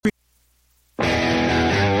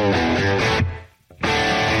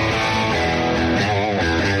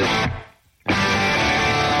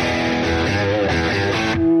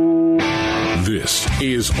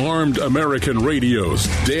American Radio's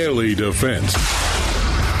Daily Defense.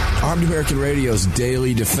 Armed American Radio's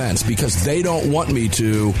Daily Defense. Because they don't want me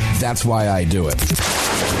to, that's why I do it.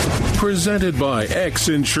 Presented by X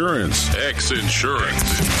Insurance. X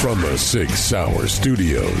Insurance. From the Sig Sauer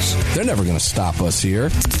Studios. They're never going to stop us here.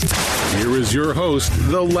 Here is your host,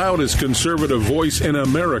 the loudest conservative voice in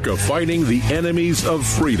America fighting the enemies of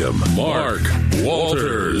freedom, Mark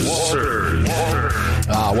Walters.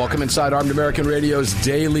 Welcome inside Armed American Radio's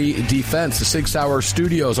Daily Defense, the Sig Sauer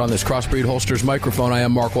Studios on this Crossbreed Holsters microphone. I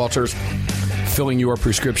am Mark Walters, filling your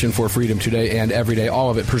prescription for freedom today and every day, all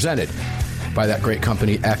of it presented by that great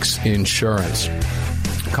company, X Insurance.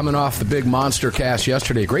 Coming off the big Monster Cast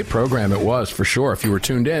yesterday, great program it was, for sure, if you were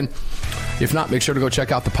tuned in. If not, make sure to go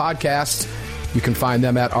check out the podcasts. You can find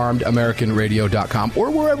them at armedamericanradio.com or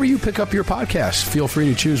wherever you pick up your podcasts. Feel free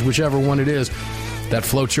to choose whichever one it is that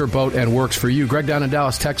floats your boat and works for you. Greg down in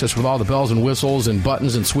Dallas, Texas, with all the bells and whistles and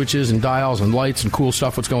buttons and switches and dials and lights and cool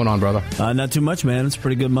stuff. What's going on, brother? Not too much, man. It's a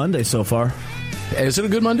pretty good Monday so far. Is it a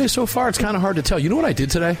good Monday so far? It's kind of hard to tell. You know what I did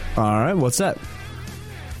today? All right, what's that?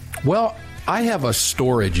 Well, I have a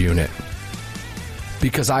storage unit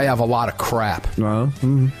because I have a lot of crap.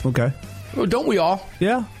 Okay. Well, don't we all?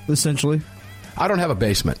 Yeah, essentially. I don't have a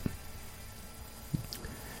basement.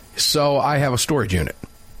 So I have a storage unit.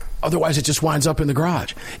 Otherwise, it just winds up in the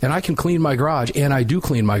garage. And I can clean my garage, and I do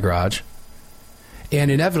clean my garage. And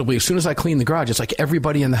inevitably, as soon as I clean the garage, it's like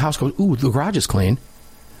everybody in the house goes, ooh, the garage is clean.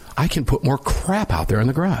 I can put more crap out there in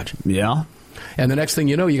the garage. Yeah. And the next thing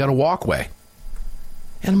you know, you got a walkway.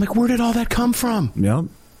 And I'm like, where did all that come from? Yeah.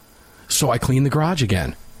 So I clean the garage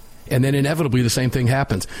again. And then inevitably the same thing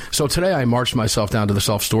happens. So today I marched myself down to the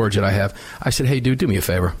self-storage that I have. I said, hey, dude, do me a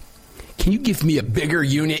favor. Can you give me a bigger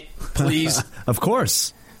unit, please? Of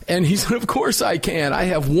course. And he said, of course I can. I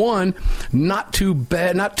have one, not too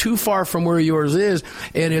bad, not too far from where yours is,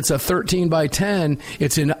 and it's a 13 by 10.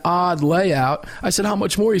 It's an odd layout. I said, how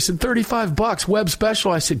much more? He said, $35, web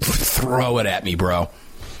special. I said, throw it at me, bro.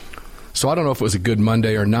 So I don't know if it was a good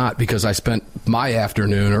Monday or not, because I spent my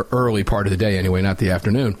afternoon, or early part of the day anyway, not the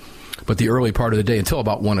afternoon, but the early part of the day until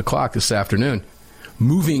about 1 o'clock this afternoon,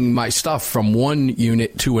 moving my stuff from one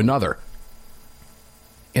unit to another.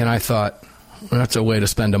 And I thought, well, that's a way to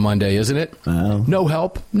spend a Monday, isn't it? No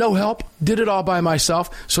help. Did it all by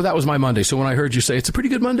myself. So that was my Monday. So when I heard you say it's a pretty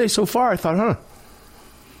good Monday so far, I thought,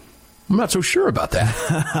 I'm not so sure about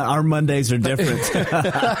that. Our Mondays are different.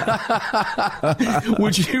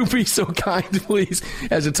 Would you be so kind, please,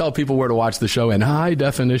 as to tell people where to watch the show in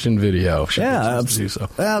high-definition video?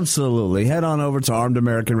 Absolutely. Head on over to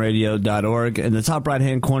armedamericanradio.org. In the top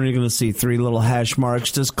right-hand corner, you're going to see 3 little hash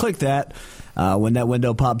marks. Just click that. When that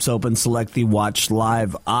window pops open, select the Watch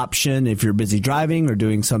Live option. If you're busy driving or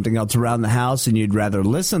doing something else around the house and you'd rather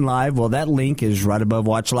listen live, well, that link is right above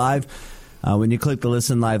Watch Live. When you click the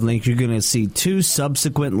Listen Live link, you're going to see 2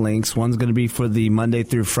 subsequent links. One's going to be for the Monday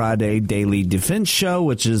through Friday Daily Defense Show,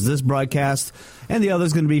 which is this broadcast, and the other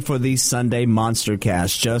is going to be for the Sunday Monster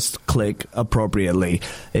Cast. Just click appropriately.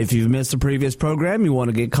 If you've missed a previous program, you want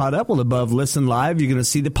to get caught up, well, above Listen Live, you're going to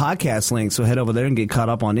see the podcast link. So head over there and get caught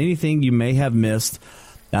up on anything you may have missed.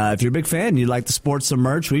 If you're a big fan and you'd like to sport some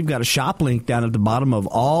merch, we've got a shop link down at the bottom of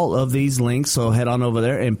all of these links, so head on over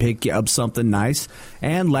there and pick you up something nice.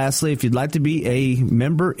 And lastly, if you'd like to be a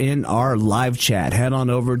member in our live chat, head on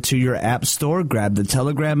over to your app store, grab the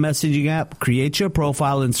Telegram messaging app, create your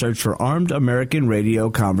profile, and search for Armed American Radio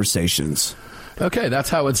Conversations. Okay, that's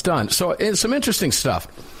how it's done. So it's some interesting stuff.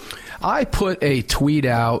 I put a tweet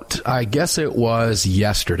out, I guess it was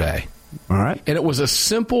yesterday. All right. And it was a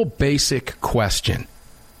simple, basic question.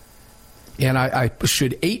 And I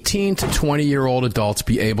should 18 to 20-year-old adults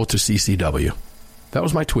be able to CCW? That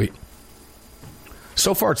was my tweet.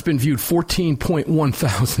 So far, it's been viewed 14.1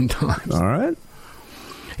 thousand times. All right.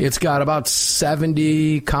 It's got about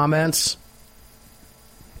 70 comments.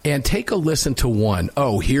 And take a listen to one.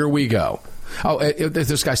 Oh, here we go. Oh,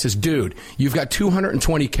 this guy says, dude, you've got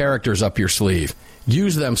 220 characters up your sleeve.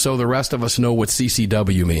 Use them so the rest of us know what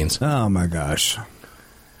CCW means. Oh, my gosh.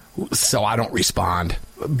 So I don't respond,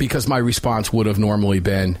 because my response would have normally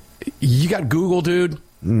been, you got Google, dude?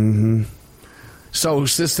 Mm-hmm. So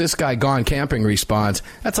this guy Gone Camping responds,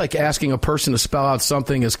 that's like asking a person to spell out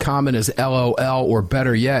something as common as LOL, or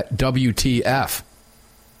better yet, WTF.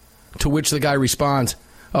 To which the guy responds,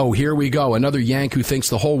 oh, here we go, another Yank who thinks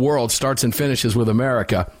the whole world starts and finishes with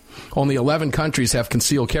America. Only 11 countries have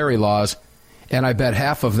concealed carry laws, and I bet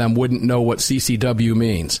half of them wouldn't know what CCW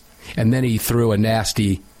means. And then he threw a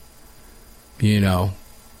nasty,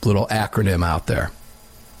 little acronym out there.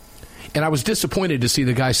 And I was disappointed to see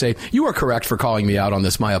the guy say, you are correct for calling me out on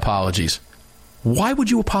this. My apologies. Why would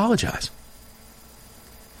you apologize?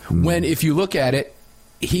 When, if you look at it,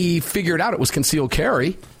 he figured out it was concealed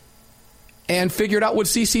carry and figured out what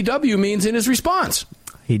CCW means in his response.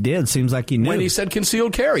 He did. Seems like he knew. When he said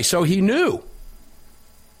concealed carry, so he knew.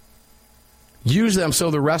 Use them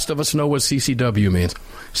so the rest of us know what CCW means.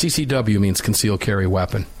 CCW means concealed carry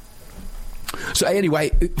weapon. So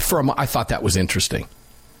anyway, I thought that was interesting.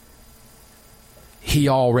 He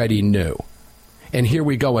already knew. And here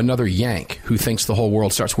we go, another Yank who thinks the whole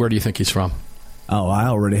world starts. Where do you think he's from? Oh, I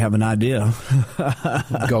already have an idea.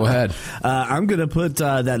 Go ahead. I'm going to put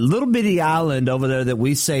that little bitty island over there that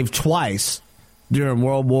we saved twice during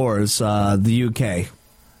World Wars, the UK.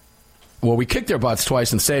 Well, we kicked their butts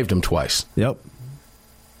twice and saved them twice. Yep.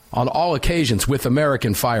 On all occasions with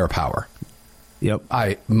American firepower. Yep.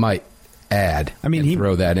 I might add. I mean,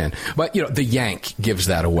 throw that in. But, the Yank gives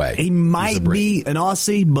that away. He might be an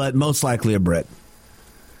Aussie, but most likely a Brit.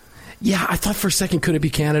 Yeah, I thought for a second, could it be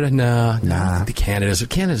Canada? Nah. The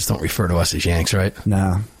Canadians don't refer to us as Yanks, right?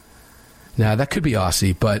 No. No, that could be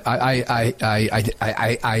Aussie, but I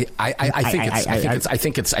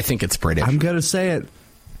think it's British. I'm going to say it.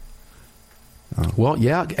 Oh. Well,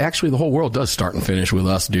 yeah, actually, the whole world does start and finish with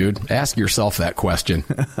us, dude. Ask yourself that question.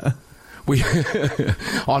 We,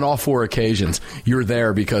 on all four occasions, you're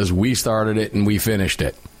there because we started it and we finished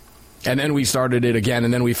it. And then we started it again,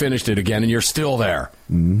 and then we finished it again, and you're still there.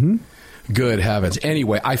 Mm-hmm. Good heavens.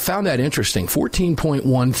 Anyway, I found that interesting.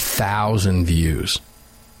 14.1 thousand views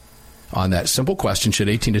on that simple question, should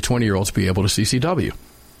 18 to 20-year-olds be able to CCW?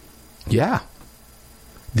 Yeah.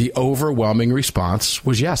 The overwhelming response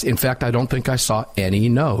was yes. In fact, I don't think I saw any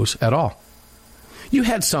no's at all. You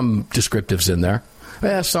had some descriptives in there.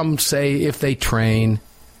 Some say if they train,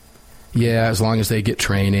 as long as they get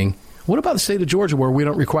training. What about the state of Georgia where we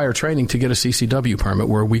don't require training to get a CCW permit,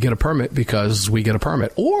 where we get a permit because we get a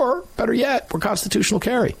permit? Or, better yet, we're constitutional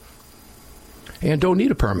carry and don't need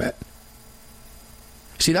a permit.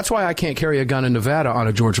 See, that's why I can't carry a gun in Nevada on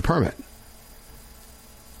a Georgia permit.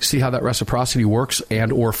 See how that reciprocity works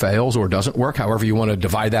and or fails or doesn't work, however you want to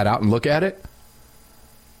divide that out and look at it?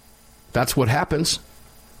 That's what happens.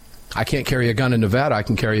 I can't carry a gun in Nevada. I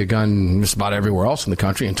can carry a gun just about everywhere else in the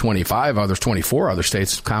country. In 24 other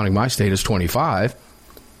states, counting my state as 25,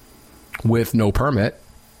 with no permit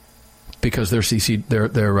because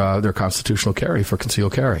they're constitutional carry for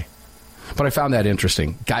concealed carry. But I found that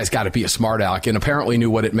interesting. Guy's got to be a smart aleck and apparently knew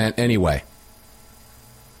what it meant anyway.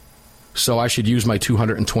 So I should use my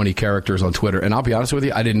 220 characters on Twitter. And I'll be honest with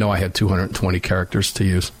you, I didn't know I had 220 characters to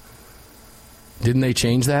use. Didn't they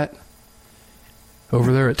change that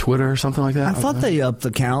over there at Twitter or something like that? I thought they upped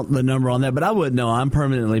the number on that, but I wouldn't know. I'm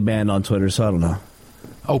permanently banned on Twitter, so I don't know.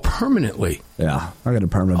 Oh, permanently? Yeah, I got a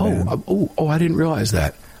permanent ban. Oh, I didn't realize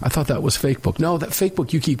that. I thought that was Facebook. No, that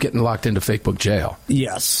Facebook, you keep getting locked into Facebook jail.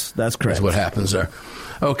 Yes, that's correct. That's what happens there.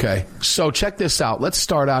 Okay, so check this out. Let's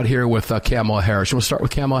start out here with Kamala Harris. You want to start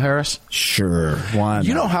with Kamala Harris? Sure. Why not?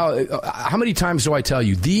 You know how many times do I tell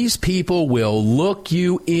you, these people will look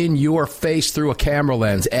you in your face through a camera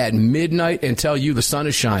lens at midnight and tell you the sun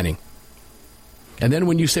is shining. And then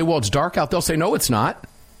when you say, well, it's dark out, they'll say, no, it's not.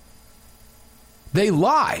 They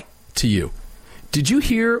lie to you. Did you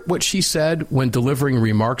hear what she said when delivering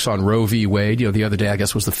remarks on Roe v. Wade? The other day, I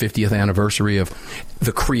guess, was the 50th anniversary of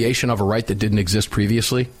the creation of a right that didn't exist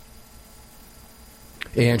previously.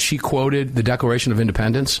 And she quoted the Declaration of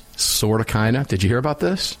Independence, sort of, kind of. Did you hear about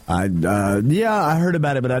this? I heard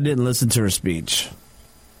about it, but I didn't listen to her speech.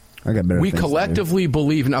 I got better. We collectively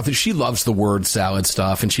believe, now that she loves the word salad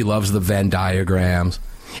stuff, and she loves the Venn diagrams,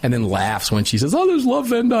 and then laughs when she says, oh, there's love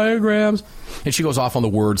Venn diagrams. And she goes off on the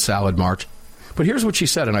word salad march. But here's what she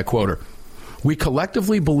said, and I quote her. We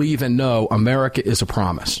collectively believe and know America is a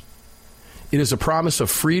promise. It is a promise of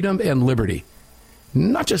freedom and liberty.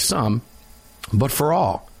 Not just some, but for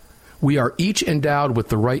all. We are each endowed with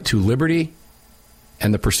the right to liberty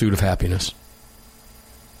and the pursuit of happiness.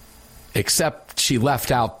 Except she left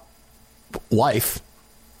out life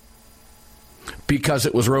because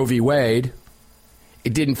it was Roe v. Wade.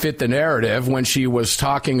 It didn't fit the narrative when she was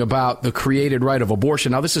talking about the created right of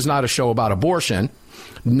abortion. Now, this is not a show about abortion.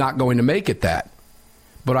 Not going to make it that.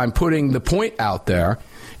 But I'm putting the point out there,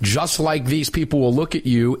 just like these people will look at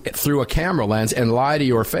you through a camera lens and lie to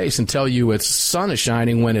your face and tell you it's sun is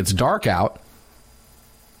shining when it's dark out.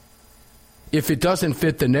 If it doesn't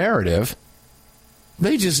fit the narrative,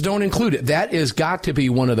 they just don't include it. That has got to be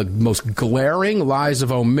one of the most glaring lies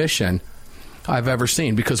of omission I've ever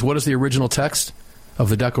seen. Because what is the original text of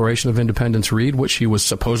the Declaration of Independence read, which she was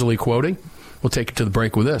supposedly quoting? We'll take it to the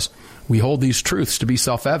break with this. We hold these truths to be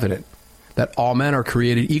self-evident, that all men are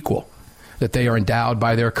created equal, that they are endowed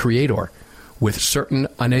by their Creator with certain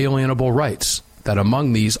unalienable rights, that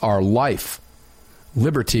among these are life,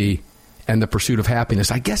 liberty, and the pursuit of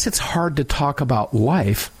happiness. I guess it's hard to talk about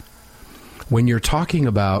life when you're talking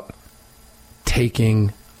about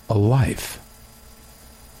taking a life.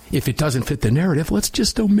 If it doesn't fit the narrative, let's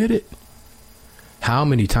just omit it. How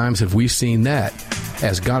many times have we seen that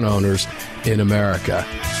as gun owners in America?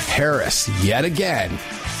 Harris, yet again,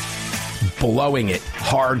 blowing it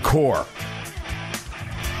hardcore.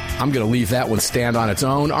 I'm going to leave that one stand on its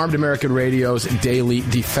own. Armed American Radio's Daily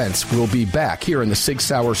Defense will be back here in the Sig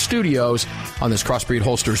Sauer studios on this Crossbreed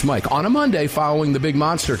Holsters mic on a Monday following the Big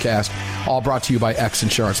Monster Cast, all brought to you by X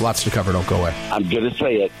Insurance. Lots to cover. Don't go away. I'm going to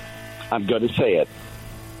say it.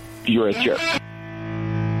 You're a jerk.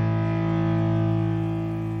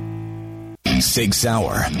 Sig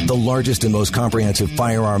Sauer, the largest and most comprehensive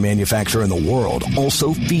firearm manufacturer in the world,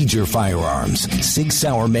 also feeds your firearms. Sig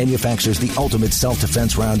Sauer manufactures the ultimate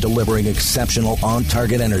self-defense round, delivering exceptional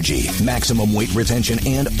on-target energy, maximum weight retention,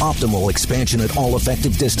 and optimal expansion at all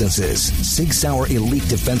effective distances. Sig Sauer Elite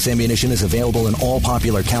Defense ammunition is available in all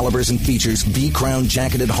popular calibers and features V-Crown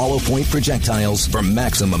jacketed hollow point projectiles for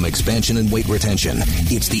maximum expansion and weight retention.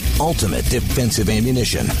 It's the ultimate defensive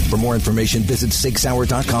ammunition. For more information, visit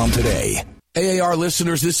SigSauer.com today. AAR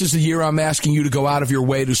listeners, this is the year I'm asking you to go out of your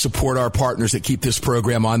way to support our partners that keep this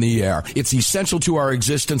program on the air. It's essential to our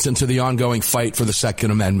existence and to the ongoing fight for the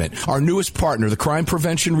Second Amendment. Our newest partner, the Crime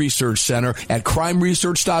Prevention Research Center at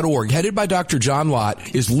crimeresearch.org, headed by Dr. John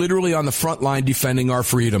Lott, is literally on the front line defending our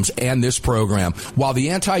freedoms and this program. While the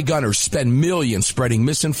anti-gunners spend millions spreading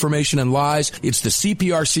misinformation and lies, it's the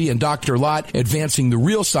CPRC and Dr. Lott advancing the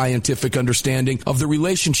real scientific understanding of the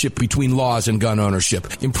relationship between laws and gun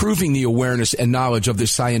ownership, improving the awareness and knowledge of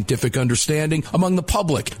this scientific understanding among the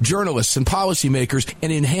public, journalists, and policymakers,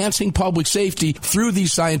 and enhancing public safety through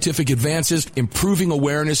these scientific advances, improving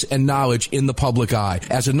awareness and knowledge in the public eye.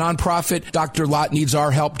 As a nonprofit, Dr. Lott needs our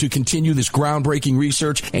help to continue this groundbreaking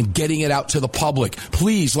research and getting it out to the public.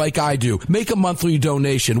 Please, like I do, make a monthly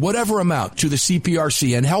donation, whatever amount, to the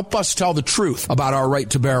CPRC and help us tell the truth about our right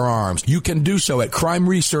to bear arms. You can do so at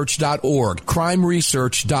crimeresearch.org.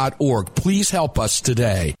 crimeresearch.org. Please help us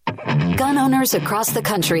today. Gun owners across the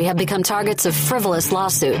country have become targets of frivolous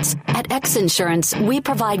lawsuits. At X Insurance, we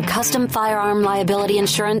provide custom firearm liability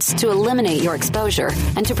insurance to eliminate your exposure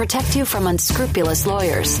and to protect you from unscrupulous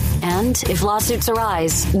lawyers. And if lawsuits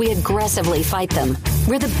arise, we aggressively fight them.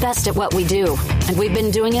 We're the best at what we do, and we've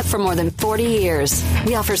been doing it for more than 40 years.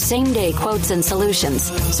 We offer same-day quotes and solutions.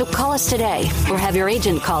 So call us today or have your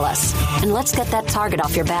agent call us, and let's get that target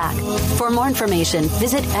off your back. For more information,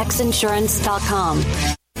 visit xinsurance.com.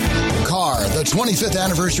 Car, the 25th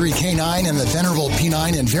anniversary K9 and the venerable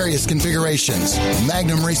P9 in various configurations.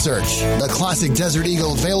 Magnum Research, the classic Desert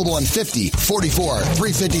Eagle available in 50, 44,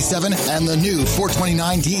 357, and the new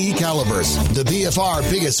 429 DE calibers. The BFR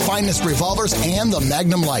biggest finest revolvers and the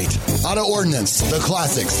Magnum Light. Auto Ordnance, the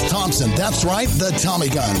classics. Thompson, that's right, the Tommy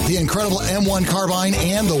gun, the incredible M1 carbine,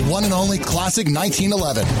 and the one and only classic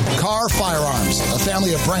 1911. Car Firearms, a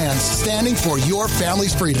family of brands standing for your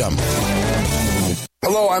family's freedom.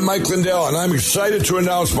 Hello, I'm Mike Lindell, and I'm excited to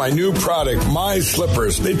announce my new product, My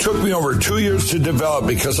Slippers. They took me over 2 years to develop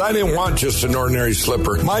because I didn't want just an ordinary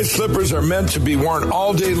slipper. My slippers are meant to be worn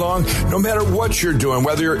all day long, no matter what you're doing,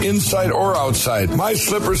 whether you're inside or outside. My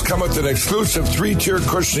slippers come with an exclusive 3-tier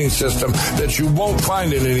cushioning system that you won't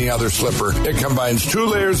find in any other slipper. It combines 2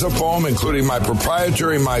 layers of foam, including my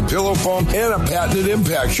proprietary My Pillow foam and a patented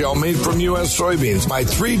impact shell made from U.S. soybeans. My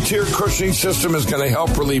 3-tier cushioning system is going to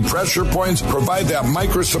help relieve pressure points, provide that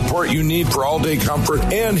micro support you need for all-day comfort,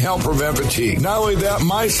 and help prevent fatigue. Not only that,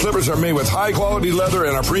 my slippers are made with high-quality leather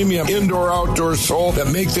and a premium indoor-outdoor sole that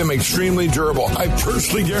make them extremely durable. I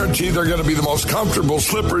personally guarantee they're going to be the most comfortable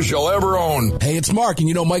slippers you'll ever own. Hey, it's Mark, and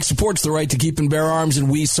you know Mike supports the right to keep and bear arms, and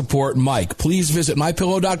we support Mike. Please visit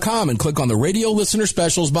MyPillow.com and click on the radio listener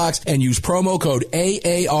specials box and use promo code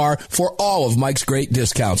AAR for all of Mike's great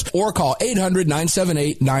discounts. Or call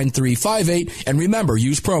 800-978-9358, and remember,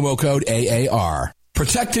 use promo code AAR.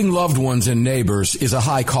 Protecting loved ones and neighbors is a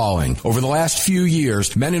high calling. Over the last few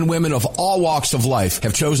years, men and women of all walks of life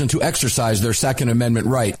have chosen to exercise their Second Amendment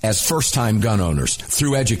right as first-time gun owners.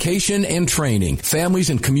 Through education and training, families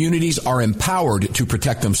and communities are empowered to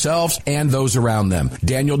protect themselves and those around them.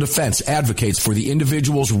 Daniel Defense advocates for the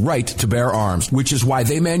individual's right to bear arms, which is why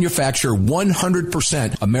they manufacture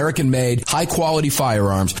 100% American-made, high-quality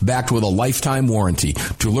firearms backed with a lifetime warranty.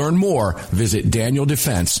 To learn more, visit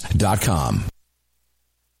DanielDefense.com.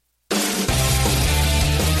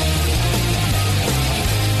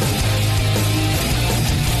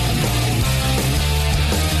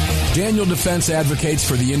 Daniel Defense advocates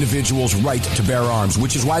for the individual's right to bear arms,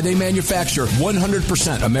 which is why they manufacture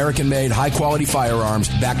 100% American-made, high-quality firearms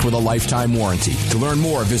backed with a lifetime warranty. To learn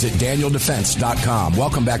more, visit DanielDefense.com.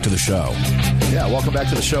 Welcome back to the show. Yeah, welcome back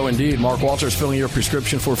to the show indeed. Mark Walters filling your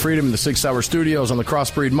prescription for freedom in the 6 Hour Studios on the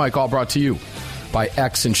Crossbreed Mic, all brought to you by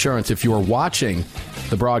X Insurance. If you are watching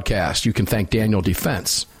the broadcast, you can thank Daniel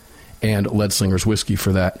Defense and Leadslinger's Whiskey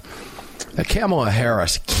for that. Kamala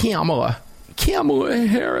Harris.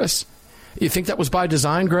 You think that was by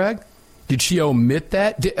design, Greg? Did she omit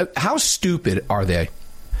that? How stupid are they?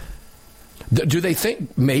 Do they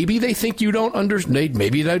think, maybe they think you don't understand,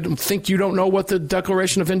 maybe they think you don't know what the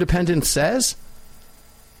Declaration of Independence says?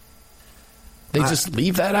 They just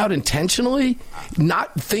leave that out intentionally,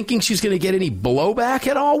 not thinking she's going to get any blowback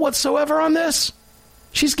at all whatsoever on this?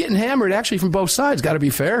 She's getting hammered, actually, from both sides. Got to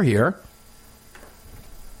be fair here.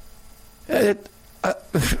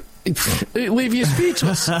 It leaves you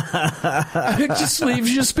speechless. It just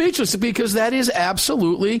leaves you speechless because that is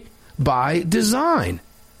absolutely by design,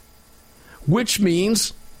 which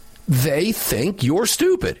means they think you're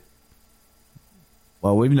stupid.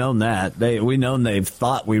 Well, we've known that. We've known they've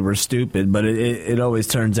thought we were stupid, but it always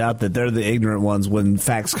turns out that they're the ignorant ones when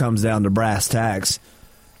facts comes down to brass tacks.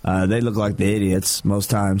 They look like the idiots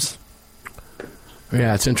most times.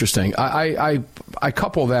 Yeah, it's interesting. I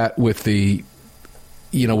couple that with the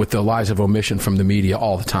lies of omission from the media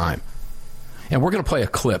all the time. And we're going to play a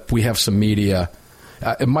clip. We have some media.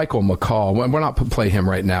 Michael McCall, we're not playing him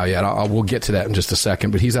right now yet. We'll get to that in just a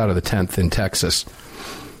second, but he's out of the 10th in Texas,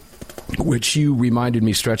 which you reminded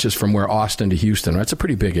me stretches from where Austin to Houston. That's a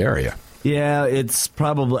pretty big area. Yeah, it's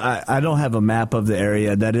probably, I don't have a map of the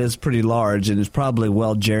area. That is pretty large, and it's probably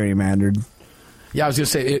well gerrymandered. Yeah, I was going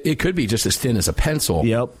to say, it could be just as thin as a pencil.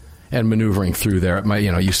 Yep. And maneuvering through there. It might,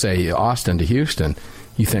 you say Austin to Houston,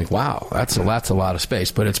 you think, wow, that's a lot of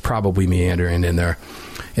space, but it's probably meandering in there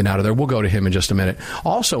and out of there. We'll go to him in just a minute.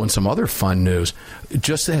 Also, in some other fun news,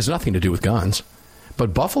 just has nothing to do with guns,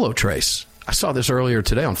 but Buffalo Trace, I saw this earlier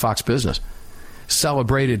today on Fox Business,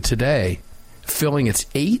 celebrated today filling its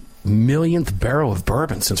 8 millionth barrel of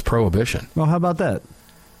bourbon since Prohibition. Well, how about that?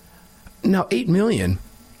 Now, 8 million,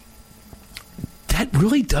 that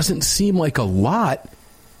really doesn't seem like a lot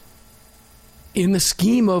in the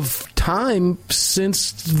scheme of time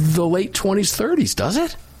since the late 20s, 30s, does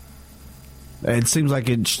it? It seems like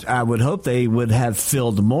it. I would hope they would have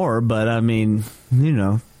filled more, but I mean,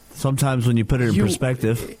 sometimes when you put it in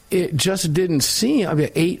perspective. It just didn't seem,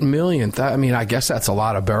 8 millionth. I guess that's a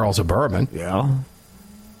lot of barrels of bourbon. Yeah.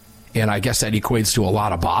 And I guess that equates to a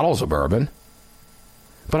lot of bottles of bourbon.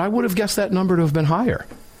 But I would have guessed that number to have been higher.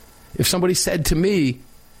 If somebody said to me,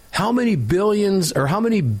 how many billions or how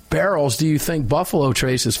many barrels do you think Buffalo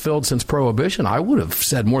Trace has filled since Prohibition? I would have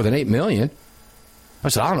said more than 8 million. I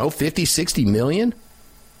said, I don't know, 50, 60 million?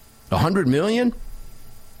 100 million?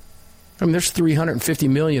 There's 350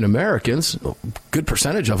 million Americans. A good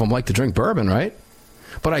percentage of them like to drink bourbon, right?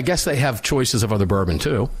 But I guess they have choices of other bourbon,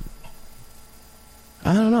 too.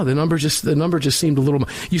 I don't know. The number just seemed a little...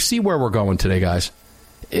 You see where we're going today, guys.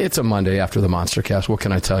 It's a Monday after the Monster Cast. What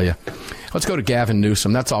can I tell you? Let's go to Gavin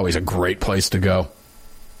Newsom. That's always a great place to go.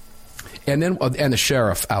 And the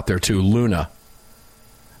sheriff out there, too, Luna.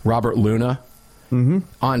 Robert Luna. Mm-hmm.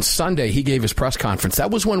 On Sunday, he gave his press conference.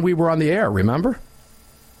 That was when we were on the air, remember?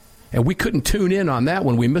 And we couldn't tune in on that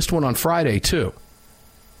one. We missed one on Friday, too.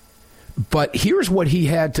 But here's what he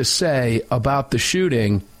had to say about the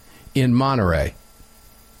shooting in Monterey.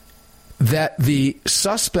 That the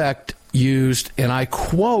suspect used, and I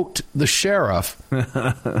quote the sheriff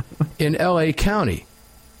in L.A. County.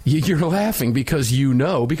 You're laughing because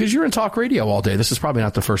because you're in talk radio all day. This is probably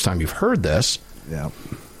not the first time you've heard this. Yeah.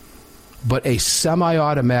 But a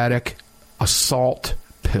semi-automatic assault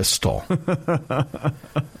pistol.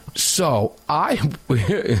 So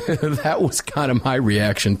that was kind of my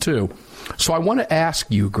reaction, too. So I want to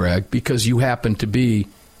ask you, Greg, because you happen to be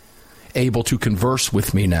able to converse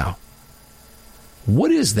with me now.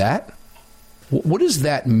 What is that? What does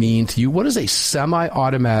that mean to you? What is a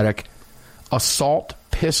semi-automatic assault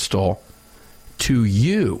pistol to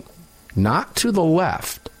you? Not to the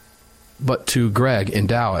left, but to Greg in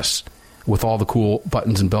Dallas with all the cool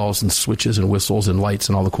buttons and bells and switches and whistles and lights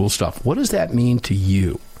and all the cool stuff. What does that mean to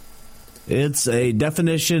you? It's a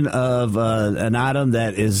definition of an item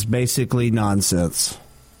that is basically nonsense.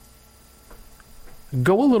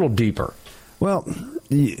 Go a little deeper. Well,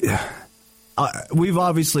 we've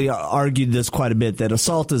obviously argued this quite a bit, that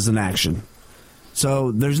assault is an action.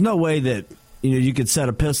 So there's no way that you could set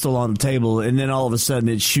a pistol on the table and then all of a sudden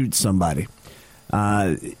it shoots somebody.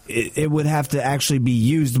 it would have to actually be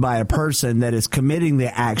used by a person that is committing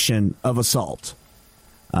the action of assault.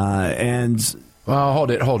 Well, hold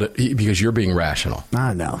it, because you're being rational.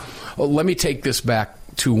 I know. Well, let me take this back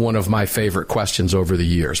to one of my favorite questions over the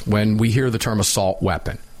years, when we hear the term assault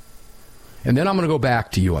weapon. And then I'm going to go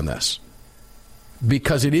back to you on this,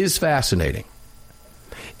 because it is fascinating.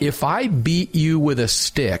 If I beat you with a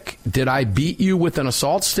stick, did I beat you with an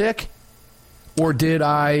assault stick, or did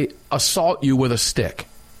I assault you with a stick?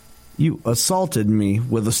 You assaulted me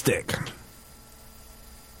with a stick.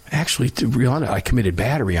 Actually, to be honest, I committed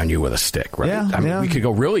battery on you with a stick, right? Yeah, I mean, we could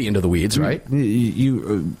go really into the weeds, right?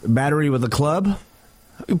 You battery with a club?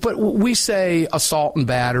 But we say assault and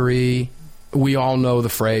battery. We all know the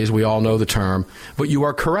phrase. We all know the term. But you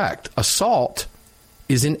are correct. Assault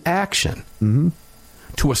is an action. Mm-hmm.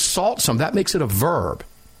 To assault something, that makes it a verb.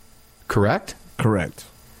 Correct? Correct.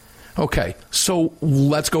 Okay, so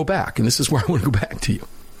let's go back. And this is where I want to go back to you.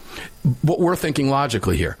 What we're thinking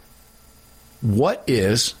logically here. What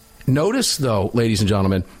is... Notice, though, ladies and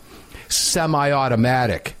gentlemen,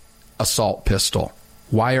 semi-automatic assault pistol.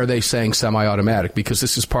 Why are they saying semi-automatic? Because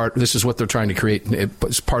this is what they're trying to create.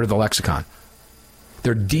 It's part of the lexicon.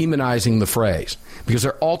 They're demonizing the phrase because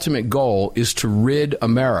their ultimate goal is to rid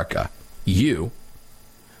America, you,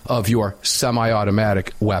 of your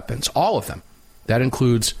semi-automatic weapons. All of them. That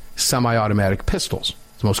includes semi-automatic pistols,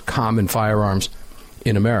 the most common firearms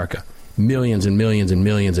in America. Millions and millions and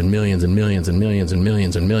millions and millions and millions and millions and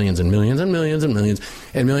millions and millions and millions and millions and millions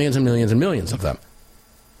and millions and millions and millions of them.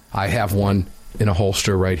 I have one in a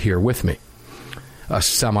holster right here with me, a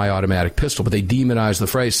semi-automatic pistol. But they demonize the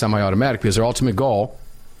phrase semi-automatic because their ultimate goal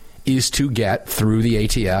is to get through the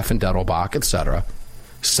ATF and Dettelbach, etc.,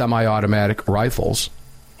 semi-automatic rifles,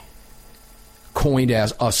 coined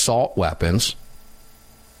as assault weapons,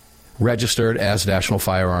 registered as National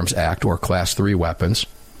Firearms Act or Class 3 weapons.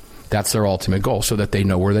 That's their ultimate goal, so that they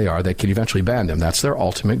know where they are. They can eventually ban them. That's their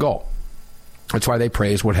ultimate goal. That's why they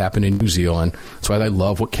praise what happened in New Zealand. That's why they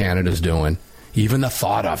love what Canada's doing. Even the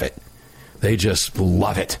thought of it. They just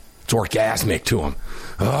love it. It's orgasmic to them.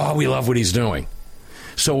 Oh, we love what he's doing.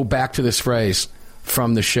 So back to this phrase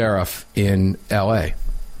from the sheriff in L.A.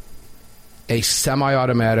 A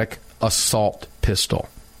semi-automatic assault pistol.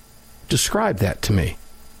 Describe that to me.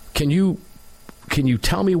 Can you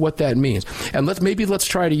tell me what that means? And let's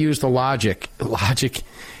try to use the logic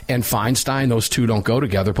and Feinstein. Those two don't go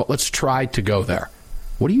together, but let's try to go there.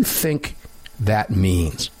 What do you think that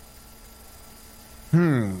means?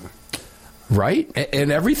 Right?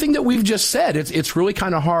 And everything that we've just said, it's really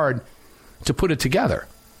kind of hard to put it together.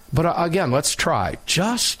 But again, let's try.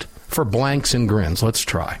 Just for blanks and grins, let's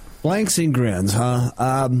try. Blanks and grins, huh?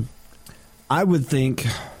 I would think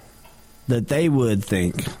that they would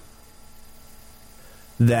think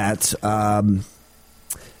that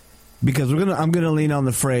because I'm gonna lean on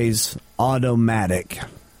the phrase automatic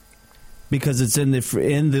because it's in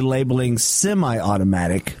the labeling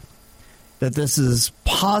semi-automatic, that this is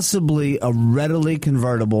possibly a readily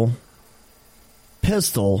convertible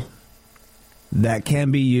pistol that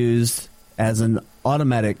can be used as an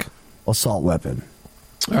automatic assault weapon.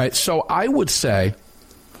 All right, so I would say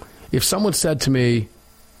if someone said to me,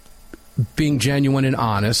 being genuine and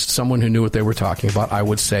honest, someone who knew what they were talking about, I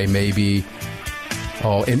would say maybe,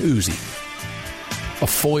 an Uzi. A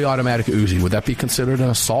fully automatic Uzi. Would that be considered an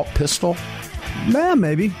assault pistol? Yeah,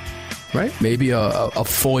 maybe. Right? Maybe a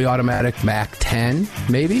fully automatic MAC-10,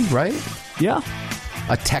 maybe, right? Yeah.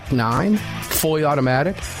 A Tech-9, fully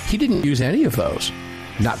automatic. He didn't use any of those.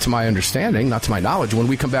 Not to my understanding, not to my knowledge. When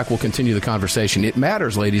we come back, we'll continue the conversation. It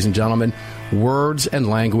matters, ladies and gentlemen. Words and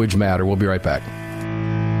language matter. We'll be right back.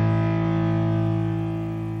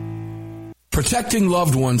 Protecting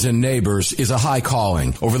loved ones and neighbors is a high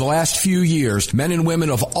calling. Over the last few years, men and women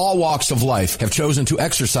of all walks of life have chosen to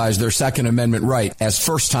exercise their Second Amendment right as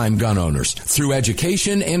first-time gun owners. Through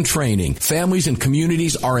education and training, families and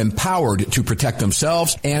communities are empowered to protect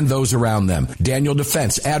themselves and those around them. Daniel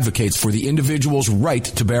Defense advocates for the individual's right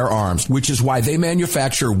to bear arms, which is why they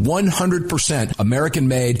manufacture 100%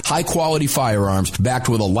 American-made, high-quality firearms backed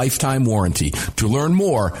with a lifetime warranty. To learn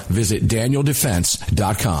more, visit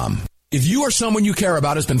DanielDefense.com. If you or someone you care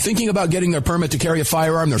about has been thinking about getting their permit to carry a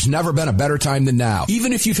firearm, there's never been a better time than now.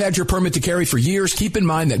 Even if you've had your permit to carry for years, keep in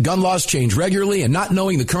mind that gun laws change regularly, and not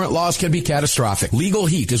knowing the current laws can be catastrophic. Legal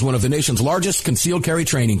Heat is one of the nation's largest concealed carry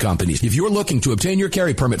training companies. If you're looking to obtain your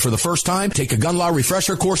carry permit for the first time, take a gun law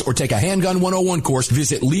refresher course or take a handgun 101 course,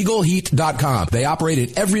 visit LegalHeat.com. They operate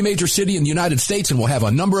in every major city in the United States and will have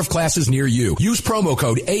a number of classes near you. Use promo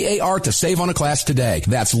code AAR to save on a class today.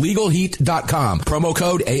 That's LegalHeat.com. Promo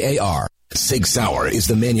code AAR. Sig Sauer is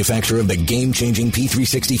the manufacturer of the game-changing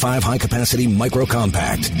P365 high-capacity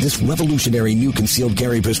micro-compact. This revolutionary new concealed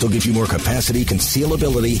carry pistol gives you more capacity,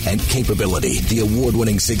 concealability, and capability. The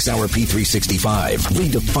award-winning Sig Sauer P365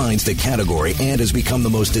 redefines the category and has become the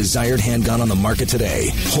most desired handgun on the market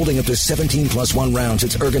today. Holding up to 17+1 rounds,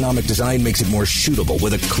 its ergonomic design makes it more shootable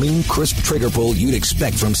with a clean, crisp trigger pull you'd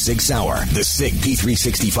expect from Sig Sauer. The Sig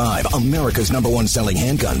P365, America's #1 selling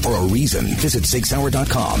handgun for a reason. Visit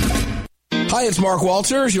SigSauer.com. Hi, it's Mark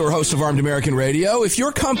Walters, your host of Armed American Radio. If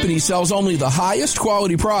your company sells only the highest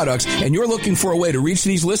quality products and you're looking for a way to reach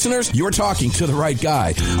these listeners, you're talking to the right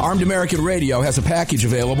guy. Armed American Radio has a package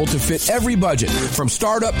available to fit every budget, from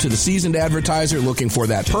startup to the seasoned advertiser looking for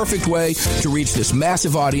that perfect way to reach this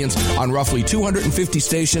massive audience on roughly 250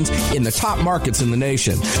 stations in the top markets in the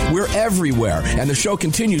nation. We're everywhere, and the show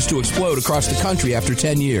continues to explode across the country after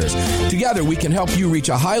 10 years. Together, we can help you reach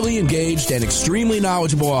a highly engaged and extremely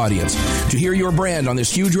knowledgeable audience. To hear your brand on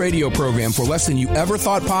this huge radio program for less than you ever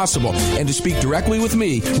thought possible and to speak directly with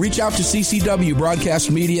me, reach out to CCW Broadcast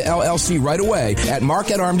Media LLC right away at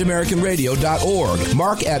mark@armedamericanradio.org.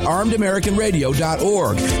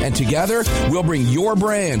 mark@armedamericanradio.org. And together, we'll bring your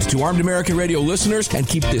brand to Armed American Radio listeners and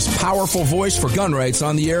keep this powerful voice for gun rights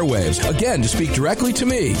on the airwaves. Again, to speak directly to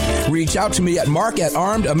me, reach out to me at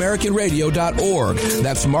mark@armedamericanradio.org.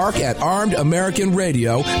 That's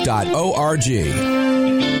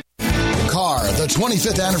mark@armedamericanradio.org. Car, the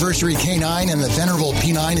 25th anniversary K9 and the venerable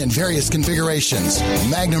P9 in various configurations.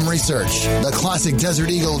 Magnum Research, the classic Desert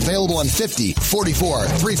Eagle available in 50, 44,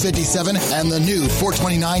 357, and the new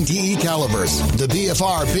 429 DE calibers. The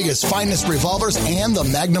BFR biggest finest revolvers and the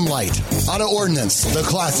Magnum Light. Auto Ordnance, the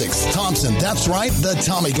classics. Thompson, that's right, the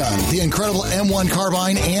Tommy gun, the incredible M1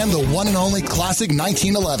 carbine, and the one and only classic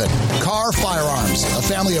 1911. Car Firearms, a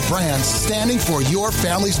family of brands standing for your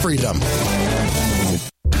family's freedom.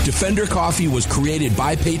 Defender Coffee was created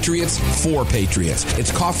by patriots for patriots.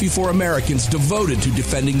 It's coffee for Americans devoted to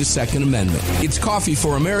defending the Second Amendment. It's coffee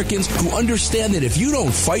for Americans who understand that if you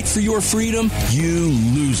don't fight for your freedom, you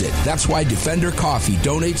lose it. That's why Defender Coffee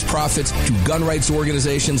donates profits to gun rights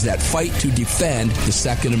organizations that fight to defend the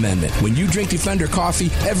Second Amendment. When you drink Defender Coffee,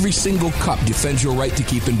 every single cup defends your right to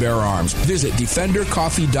keep and bear arms. Visit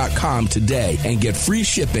DefenderCoffee.com today and get free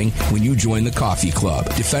shipping when you join the coffee club.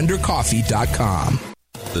 DefenderCoffee.com.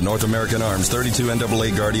 The North American Arms 32 NAA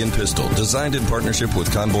Guardian pistol, designed in partnership with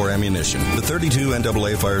Conbor Ammunition. The 32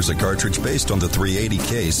 NAA fires a cartridge based on the .380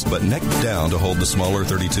 case, but neck down to hold the smaller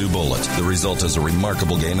 .32 bullet. The result is a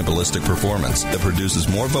remarkable gain in ballistic performance that produces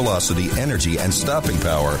more velocity, energy, and stopping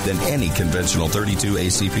power than any conventional .32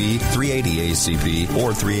 ACP, .380 ACP,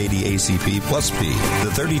 or .380 ACP plus P.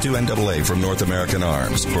 The 32 NAA from North American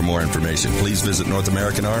Arms. For more information, please visit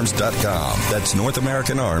NorthAmericanArms.com. That's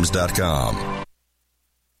NorthAmericanArms.com.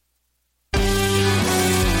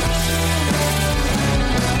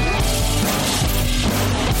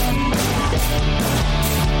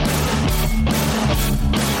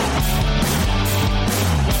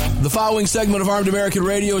 The following segment of Armed American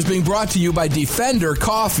Radio is being brought to you by Defender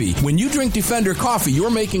Coffee. When you drink Defender Coffee,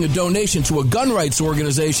 you're making a donation to a gun rights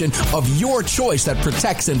organization of your choice that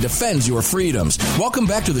protects and defends your freedoms. Welcome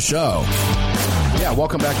back to the show. Yeah,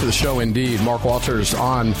 welcome back to the show indeed. Mark Walters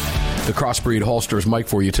on the Crossbreed Holsters mic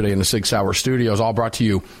for you today in the Sig Sauer studios, all brought to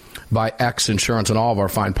you by X Insurance and all of our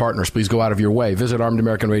fine partners. Please go out of your way. Visit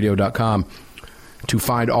armedamericanradio.com to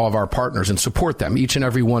find all of our partners and support them, each and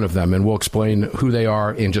every one of them, and we'll explain who they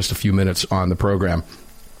are in just a few minutes on the program.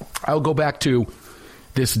 I'll go back to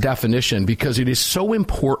this definition because it is so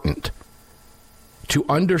important to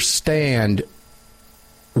understand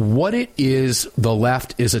what it is the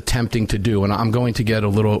left is attempting to do, and I'm going to get a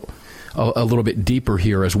little bit deeper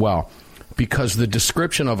here as well, because the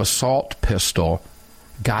description of assault pistol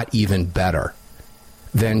got even better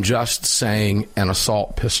than just saying an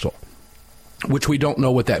assault pistol, which we don't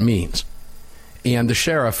know what that means. And the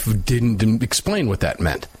sheriff didn't explain what that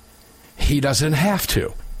meant. He doesn't have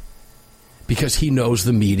to, because he knows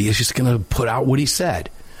the media is just going to put out what he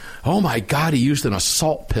said. Oh, my God, he used an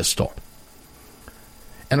assault pistol.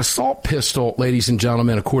 An assault pistol, ladies and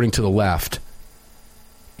gentlemen, according to the left,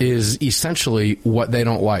 is essentially what they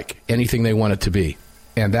don't like, anything they want it to be,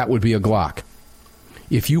 and that would be a Glock.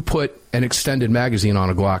 If you put an extended magazine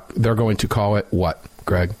on a Glock, they're going to call it what,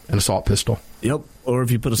 Greg? An assault pistol? Yep. Or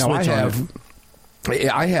if you put a switch on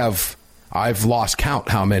it. I've lost count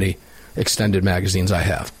how many extended magazines I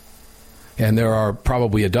have. And there are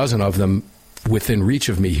probably a dozen of them within reach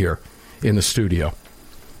of me here in the studio.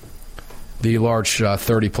 The large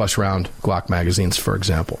 30-plus round Glock magazines, for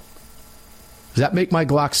example. Does that make my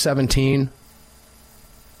Glock 17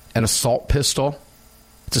 an assault pistol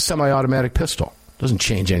It's a semi-automatic pistol. Doesn't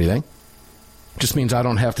change anything. Just means I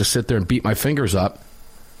don't have to sit there and beat my fingers up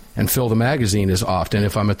and fill the magazine as often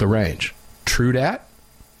if I'm at the range. True dat?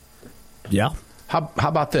 Yeah. How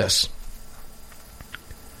about this?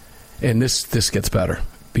 And this gets better,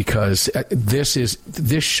 because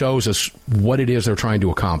this shows us what it is they're trying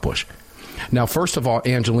to accomplish. Now, first of all,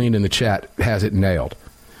 Angeline in the chat has it nailed.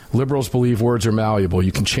 Liberals believe words are malleable.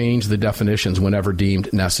 You can change the definitions whenever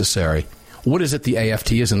deemed necessary. What is it the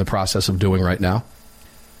AFT is in the process of doing right now?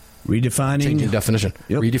 Redefining. Changing definition.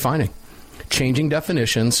 Yep. Redefining. Changing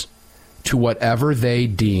definitions to whatever they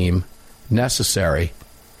deem necessary.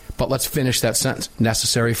 But let's finish that sentence.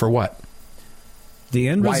 Necessary for what? The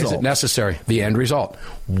end result. Why is it necessary? The end result.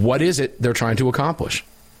 What is it they're trying to accomplish?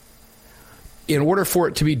 In order for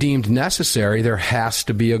it to be deemed necessary, there has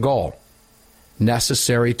to be a goal.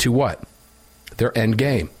 Necessary to what? Their end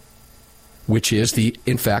game, which is the,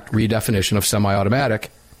 in fact, redefinition of semi-automatic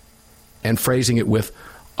and phrasing it with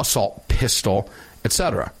assault pistol,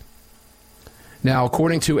 etc. Now,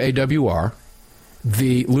 according to AWR,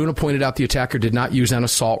 Luna pointed out the attacker did not use an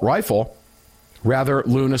assault rifle. Rather,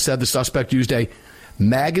 Luna said the suspect used a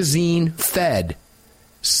magazine-fed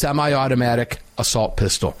semi-automatic assault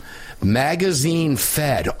pistol.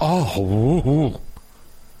 Magazine-fed. Oh,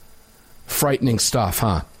 frightening stuff,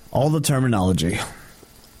 huh? All the terminology.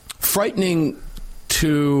 Frightening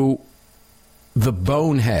to the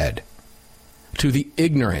bonehead, to the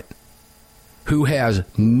ignorant, who has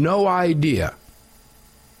no idea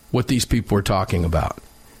what these people are talking about.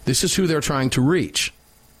 This is who they're trying to reach.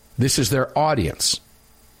 This is their audience.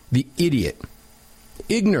 The idiot.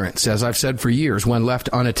 Ignorance, as I've said for years, when left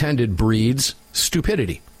unattended, breeds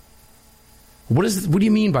stupidity. What do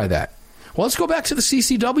you mean by that? Well, let's go back to the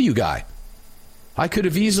CCW guy. I could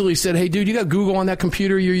have easily said, hey, dude, you got Google on that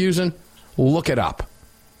computer you're using? Look it up.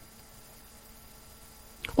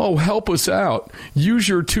 Oh, help us out. Use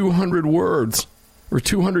your 200 words or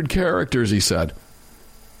 200 characters, he said.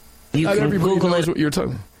 You Not can everybody Google knows it. what you're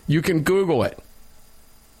talking. You can Google it.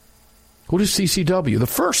 What is CCW? The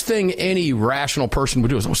first thing any rational person would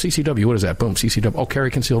do is, oh, CCW, what is that? Boom, CCW. Oh, carry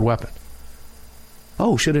a concealed weapon.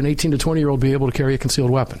 Oh, should an 18 to 20-year-old be able to carry a concealed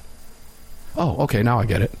weapon? Oh, okay, now I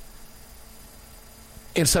get it.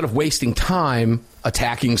 Instead of wasting time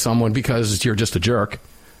attacking someone because you're just a jerk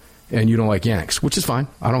and you don't like Yanks, which is fine.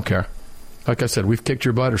 I don't care. Like I said, we've kicked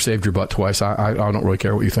your butt or saved your butt twice. I don't really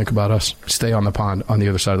care what you think about us. Stay on the pond, on the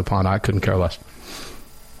other side of the pond. I couldn't care less.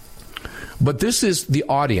 But this is the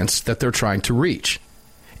audience that they're trying to reach.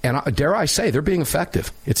 And dare I say, they're being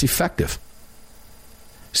effective. It's effective.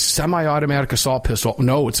 Semi-automatic assault pistol.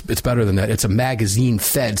 No, it's better than that. It's a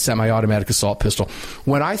magazine-fed semi-automatic assault pistol.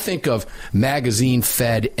 When I think of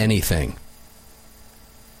magazine-fed anything,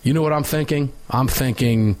 you know what I'm thinking? I'm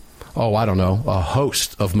thinking, I don't know, a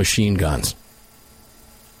host of machine guns.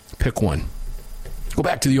 Pick one. Go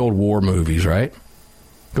back to the old war movies, right?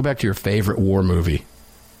 Go back to your favorite war movie.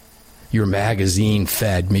 Your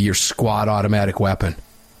magazine-fed, your squad automatic weapon.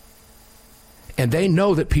 And they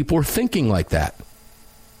know that people are thinking like that.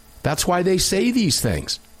 That's why they say these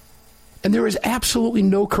things. And there is absolutely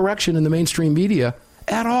no correction in the mainstream media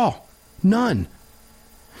at all. None.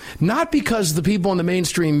 Not because the people in the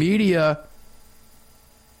mainstream media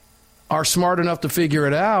are smart enough to figure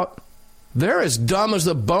it out. They're as dumb as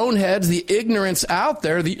the boneheads, the ignorance out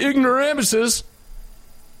there, the ignoramuses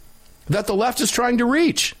that the left is trying to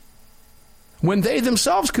reach. When they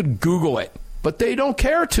themselves could Google it, but they don't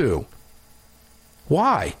care to.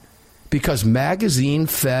 Why? Because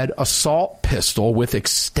magazine-fed assault pistol with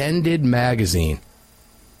extended magazine.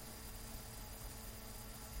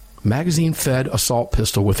 Magazine-fed assault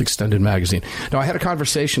pistol with extended magazine. Now, I had a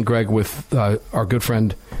conversation, Greg, with our good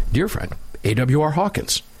friend, dear friend, AWR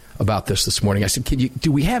Hawkins, about this morning. I said,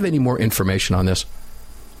 do we have any more information on this?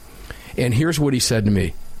 And here's what he said to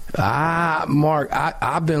me. Mark,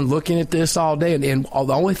 I've been looking at this all day, and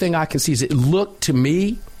the only thing I can see is it looked to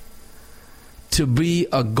me to be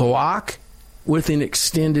a Glock with an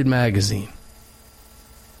extended magazine.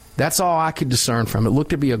 That's all I could discern from it. It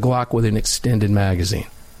looked to be a Glock with an extended magazine.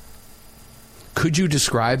 Could you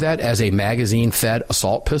describe that as a magazine-fed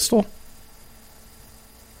assault pistol?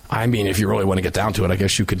 I mean, if you really want to get down to it, I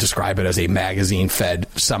guess you could describe it as a magazine-fed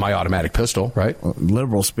semi-automatic pistol, right?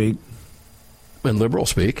 Liberal speak. In liberal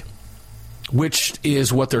speak, which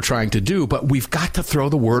is what they're trying to do, but we've got to throw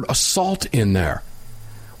the word assault in there.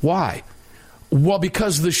 Why? Well,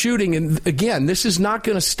 because the shooting, and again, this is not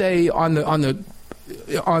going to stay on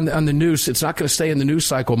the news. It's not going to stay in the news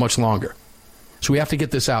cycle much longer. So we have to get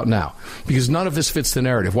this out now, because none of this fits the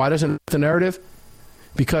narrative. Why doesn't it fit the narrative?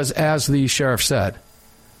 Because, as the sheriff said,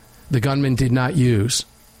 the gunman did not use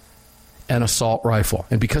an assault rifle.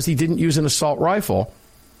 And because he didn't use an assault rifle,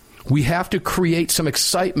 we have to create some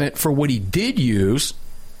excitement for what he did use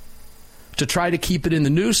to try to keep it in the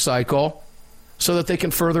news cycle so that they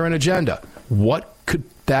can further an agenda. What could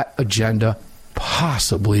that agenda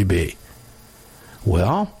possibly be?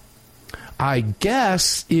 Well, I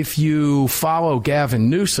guess if you follow Gavin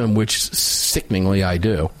Newsom, which sickeningly I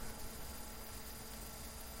do,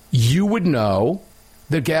 you would know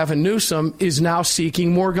that Gavin Newsom is now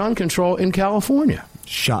seeking more gun control in California.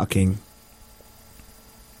 Shocking.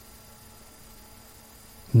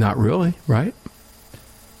 Not really, right?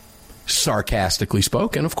 Sarcastically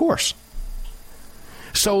spoken, of course.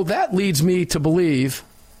 So that leads me to believe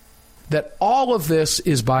that all of this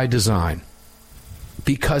is by design,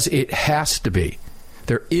 because it has to be.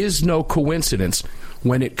 There is no coincidence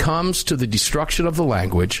when it comes to the destruction of the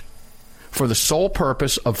language for the sole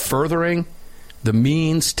purpose of furthering the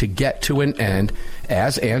means to get to an end,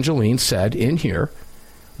 as Angeline said in here,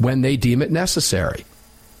 when they deem it necessary.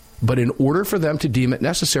 But in order for them to deem it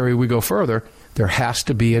necessary, we go further, there has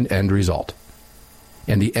to be an end result.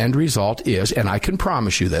 And the end result is, and I can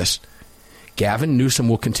promise you this, Gavin Newsom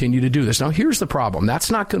will continue to do this. Now, here's the problem. That's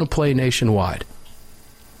not going to play nationwide.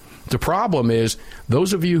 The problem is,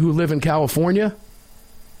 those of you who live in California,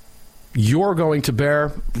 you're going to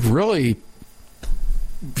bear, really,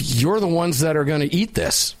 you're the ones that are going to eat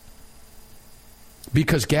this.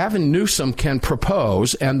 Because Gavin Newsom can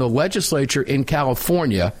propose, and the legislature in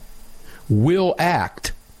California will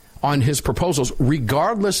act on his proposals,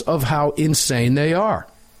 regardless of how insane they are.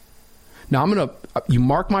 Now, you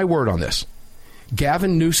mark my word on this.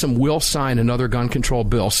 Gavin Newsom will sign another gun control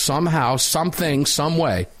bill somehow, something, some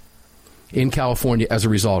way in California as a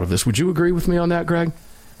result of this. Would you agree with me on that, Greg?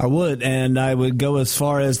 I would, and I would go as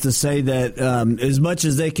far as to say that as much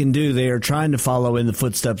as they can do, they are trying to follow in the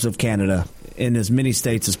footsteps of Canada in as many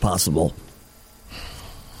states as possible.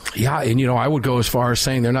 Yeah, and, I would go as far as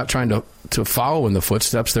saying they're not trying to follow in the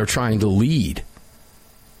footsteps, they're trying to lead.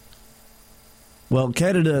 Well,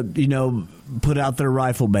 Canada, put out their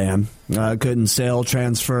rifle ban. Couldn't sell,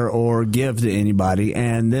 transfer, or give to anybody.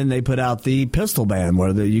 And then they put out the pistol ban,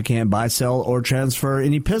 where you can't buy, sell, or transfer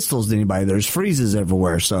any pistols to anybody. There's freezes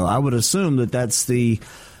everywhere. So I would assume that that's the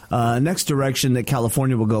next direction that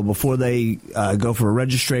California will go before they go for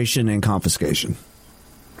registration and confiscation.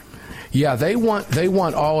 Yeah, they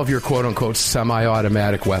want all of your quote-unquote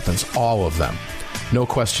semi-automatic weapons, all of them. No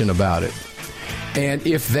question about it. And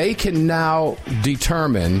if they can now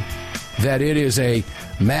determine that it is a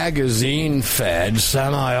magazine-fed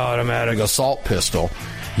semi-automatic assault pistol,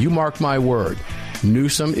 you mark my word,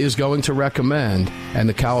 Newsom is going to recommend, and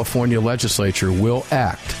the California legislature will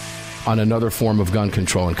act on another form of gun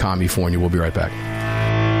control in California. We'll be right back.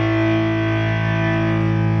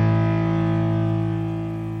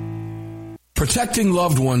 Protecting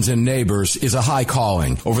loved ones and neighbors is a high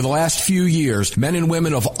calling. Over the last few years, men and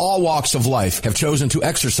women of all walks of life have chosen to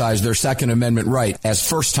exercise their Second Amendment right as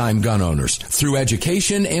first-time gun owners. Through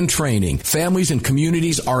education and training, families and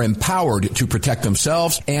communities are empowered to protect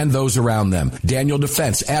themselves and those around them. Daniel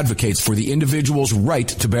Defense advocates for the individual's right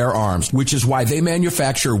to bear arms, which is why they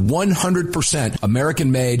manufacture 100%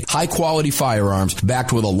 American-made, high-quality firearms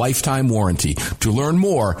backed with a lifetime warranty. To learn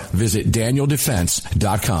more, visit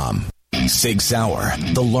DanielDefense.com. Sig Sauer,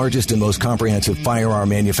 the largest and most comprehensive firearm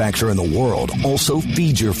manufacturer in the world, also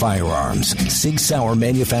feeds your firearms. Sig Sauer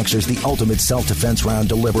manufactures the ultimate self-defense round,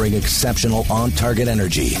 delivering exceptional on-target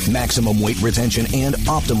energy, maximum weight retention, and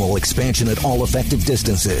optimal expansion at all effective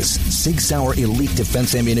distances. Sig Sauer Elite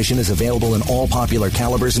Defense ammunition is available in all popular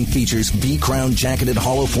calibers and features V-Crown jacketed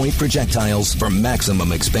hollow point projectiles for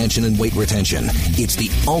maximum expansion and weight retention. It's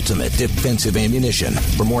the ultimate defensive ammunition.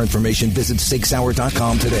 For more information, visit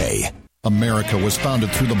SigSauer.com today. America was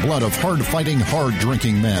founded through the blood of hard-fighting,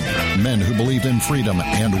 hard-drinking men. Men who believed in freedom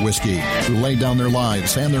and whiskey, who laid down their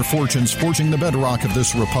lives and their fortunes forging the bedrock of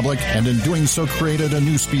this republic, and in doing so created a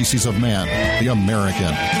new species of man, the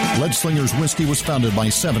American. Leadslingers Whiskey was founded by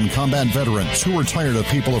 7 combat veterans who were tired of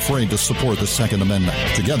people afraid to support the Second Amendment.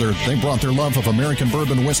 Together, they brought their love of American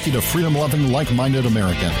bourbon whiskey to freedom-loving, like-minded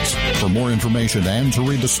Americans. For more information and to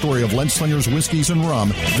read the story of Leadslingers Whiskeys and Rum,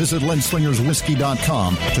 visit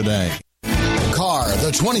leadslingerswhiskey.com today. Car,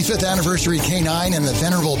 the 25th anniversary K9 and the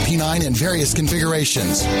venerable P9 in various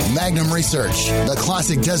configurations. Magnum Research, the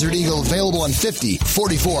classic Desert Eagle available in 50,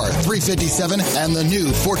 44, 357, and the new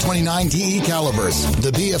 429 DE calibers.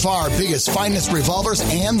 The BFR biggest, finest revolvers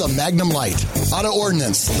and the Magnum Light. Auto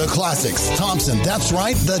Ordnance, the classics. Thompson, that's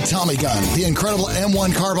right, the Tommy gun, the incredible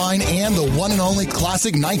M1 carbine, and the one and only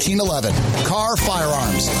classic 1911. Car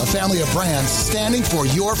Firearms, a family of brands standing for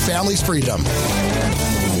your family's freedom.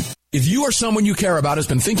 If you or someone you care about has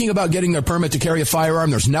been thinking about getting their permit to carry a firearm,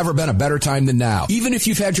 there's never been a better time than now. Even if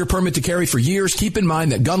you've had your permit to carry for years, keep in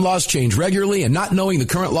mind that gun laws change regularly, and not knowing the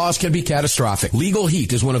current laws can be catastrophic. Legal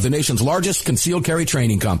Heat is one of the nation's largest concealed carry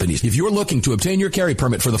training companies. If you're looking to obtain your carry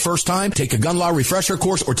permit for the first time, take a gun law refresher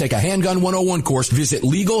course or take a handgun 101 course, visit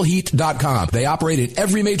LegalHeat.com. They operate in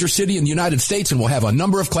every major city in the United States and will have a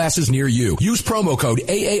number of classes near you. Use promo code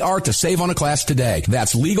AAR to save on a class today.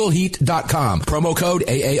 That's LegalHeat.com. Promo code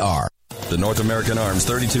AAR. The North American Arms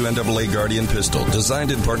 32 NAA Guardian pistol,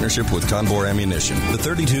 designed in partnership with Conbor Ammunition. The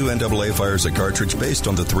 32 NAA fires a cartridge based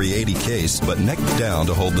on the .380 case, but necked down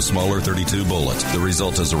to hold the smaller .32 bullet. The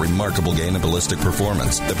result is a remarkable gain in ballistic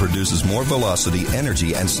performance that produces more velocity,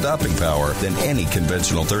 energy, and stopping power than any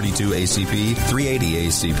conventional .32 ACP, .380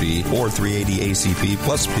 ACP, or .380 ACP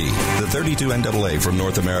plus P. The 32 NAA from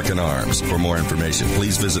North American Arms. For more information,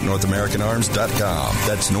 please visit NorthAmericanArms.com.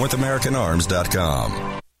 That's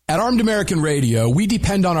NorthAmericanArms.com. At Armed American Radio, we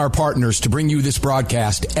depend on our partners to bring you this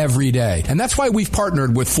broadcast every day. And that's why we've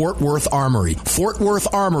partnered with Fort Worth Armory. Fort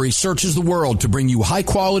Worth Armory searches the world to bring you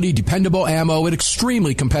high-quality, dependable ammo at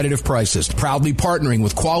extremely competitive prices. Proudly partnering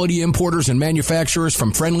with quality importers and manufacturers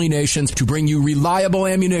from friendly nations to bring you reliable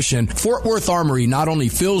ammunition, Fort Worth Armory not only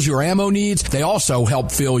fills your ammo needs, they also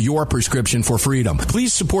help fill your prescription for freedom.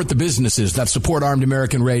 Please support the businesses that support Armed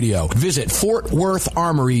American Radio. Visit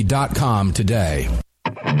FortWorthArmory.com today.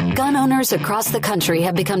 Gun owners across the country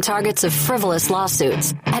have become targets of frivolous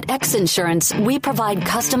lawsuits. At X Insurance, we provide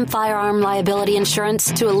custom firearm liability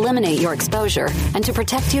insurance to eliminate your exposure and to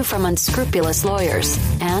protect you from unscrupulous lawyers.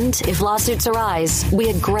 And if lawsuits arise, we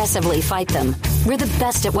aggressively fight them. We're the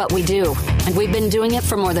best at what we do, and we've been doing it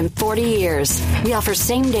for more than 40 years. We offer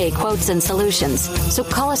same-day quotes and solutions. So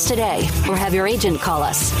call us today or have your agent call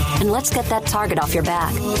us, and let's get that target off your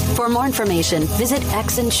back. For more information, visit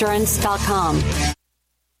xinsurance.com.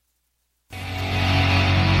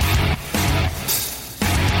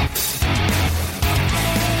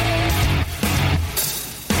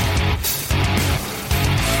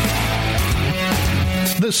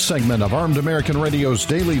 This segment of Armed American Radio's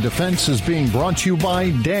Daily Defense is being brought to you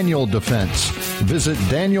by Daniel Defense. Visit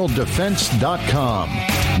DanielDefense.com.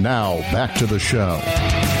 Now, back to the show.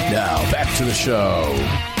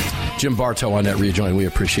 Jim Bartow on that rejoin. We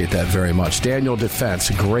appreciate that very much. Daniel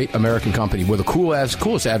Defense, a great American company with the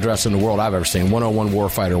coolest address in the world I've ever seen, 101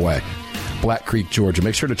 Warfighter Way, Black Creek, Georgia.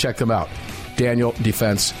 Make sure to check them out,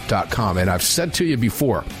 DanielDefense.com. And I've said to you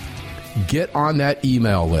before, get on that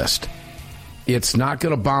email list. It's not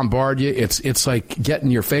going to bombard you. It's like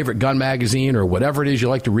getting your favorite gun magazine or whatever it is you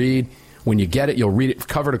like to read. When you get it, you'll read it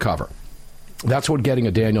cover to cover. That's what getting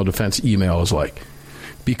a Daniel Defense email is like,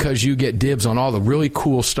 because you get dibs on all the really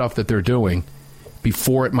cool stuff that they're doing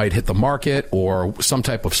before it might hit the market or some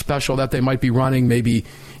type of special that they might be running. Maybe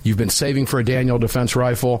you've been saving for a Daniel Defense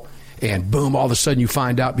rifle, and boom, all of a sudden you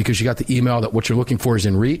find out because you got the email that what you're looking for is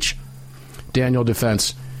in reach.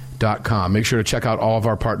 DanielDefense.com. Make sure to check out all of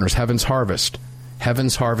our partners. Heaven's Harvest,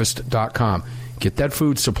 HeavensHarvest.com. Get that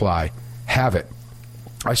food supply. Have it.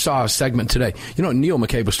 I saw a segment today. You know, Neil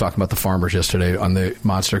McCabe was talking about the farmers yesterday on the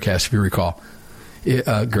Monster Cast, if you recall.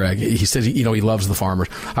 Greg, he says, he loves the farmers.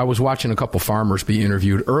 I was watching a couple farmers be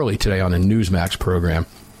interviewed early today on a Newsmax program,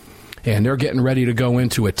 and they're getting ready to go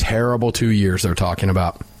into a terrible 2 years they're talking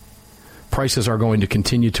about. Prices are going to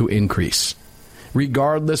continue to increase,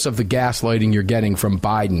 regardless of the gaslighting you're getting from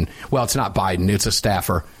Biden. Well, it's not Biden. It's a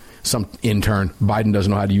staffer, some intern. Biden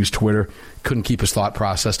doesn't know how to use Twitter. Couldn't keep his thought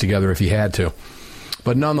process together if he had to.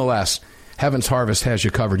 But nonetheless, Heaven's Harvest has you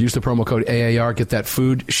covered. Use the promo code AAR. Get that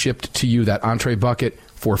food shipped to you, that entree bucket,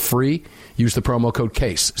 for free. Use the promo code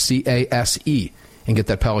CASE, C-A-S-E, and get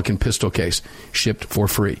that Pelican pistol case shipped for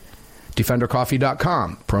free.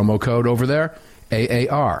 DefenderCoffee.com, promo code over there,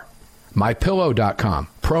 AAR. MyPillow.com,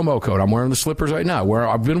 promo code. I'm wearing the slippers right now.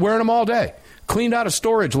 I've been wearing them all day. Cleaned out a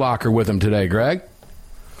storage locker with them today, Greg.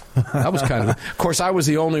 That was kind of... Of course, I was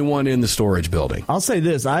the only one in the storage building. I'll say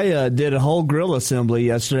this. I did a whole grill assembly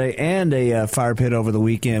yesterday and a fire pit over the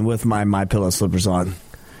weekend with my MyPillow slippers on.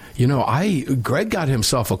 You know, Greg got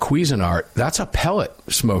himself a Cuisinart. That's a pellet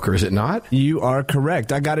smoker, is it not? You are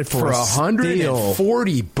correct. I got it for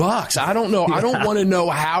 $140. I don't know. Yeah. I don't want to know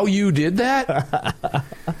how you did that,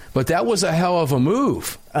 but that was a hell of a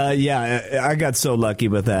move. Yeah, I got so lucky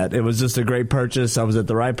with that. It was just a great purchase. I was at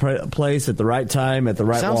the right place at the right time at the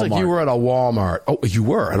right Sounds Walmart. Like you were at a Walmart. Oh, you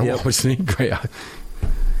were? I don't know. Great.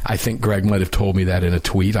 I think Greg might have told me that in a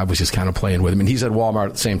tweet. I was just kind of playing with him, and he's at Walmart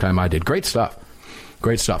at the same time I did. Great stuff.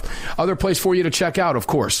 Great stuff. Other place for you to check out, of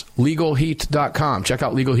course, LegalHeat.com. Check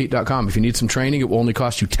out LegalHeat.com. If you need some training, it will only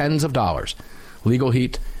cost you tens of dollars.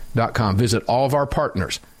 LegalHeat.com. Visit all of our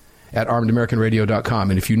partners at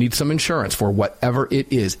armedamericanradio.com. And if you need some insurance for whatever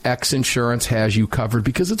it is, X Insurance has you covered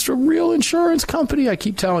because it's a real insurance company. I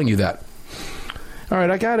keep telling you that. All right,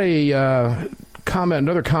 I got a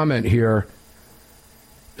another comment here.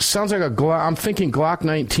 Sounds like I'm thinking Glock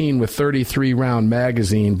 19 with 33 round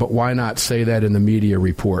magazine, but why not say that in the media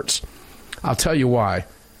reports? I'll tell you why.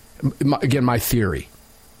 Again, my theory.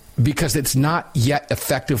 Because it's not yet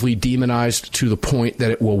effectively demonized to the point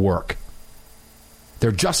that it will work.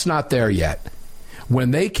 They're just not there yet.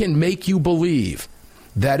 When they can make you believe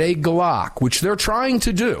that a Glock, which they're trying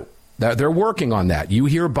to do, they're working on that. You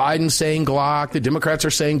hear Biden saying Glock. The Democrats are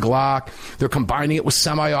saying Glock. They're combining it with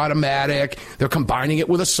semi-automatic. They're combining it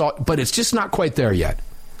with assault. But it's just not quite there yet.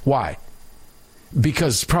 Why?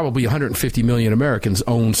 Because probably 150 million Americans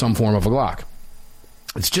own some form of a Glock.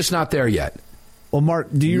 It's just not there yet. Well,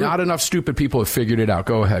 Mark, not enough stupid people have figured it out.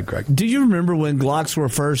 Go ahead, Greg. Do you remember when Glocks were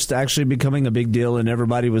first actually becoming a big deal, and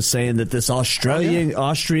everybody was saying that this Austrian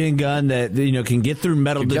gun that can get through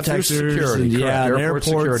metal detectors, security, and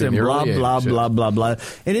airports, and blah blah blah blah blah.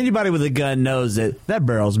 And anybody with a gun knows that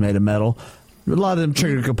barrel's made of metal. A lot of them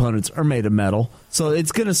trigger components are made of metal, so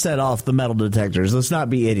it's going to set off the metal detectors. Let's not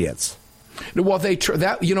be idiots. Well,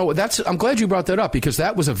 I'm glad you brought that up because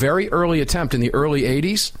that was a very early attempt in the early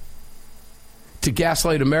 80s. To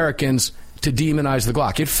gaslight Americans to demonize the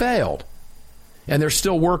Glock. It failed. And they're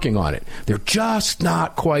still working on it. They're just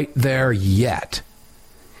not quite there yet.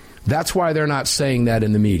 That's why they're not saying that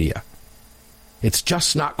in the media. It's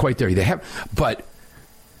just not quite there. But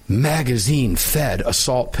magazine-fed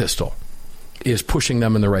assault pistol is pushing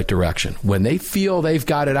them in the right direction. When they feel they've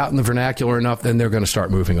got it out in the vernacular enough, then they're going to start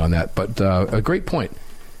moving on that. But a great point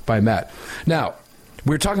by Matt. Now,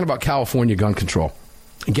 we're talking about California gun control.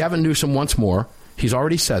 Gavin Newsom once more, he's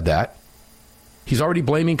already said that. He's already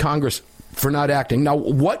blaming Congress for not acting. Now,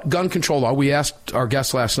 what gun control law, we asked our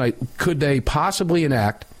guests last night, could they possibly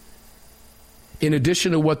enact in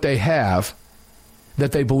addition to what they have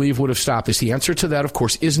that they believe would have stopped this? The answer to that, of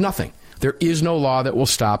course, is nothing. There is no law that will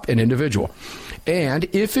stop an individual. And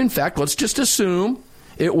if, in fact, let's just assume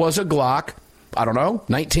it was a Glock,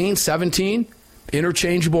 19, 17,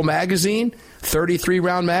 interchangeable magazine,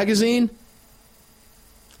 33-round magazine,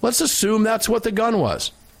 let's assume that's what the gun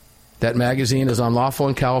was. That magazine is unlawful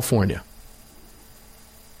in California.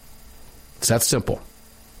 It's that simple.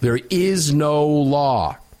 There is no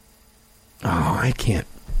law. Oh, I can't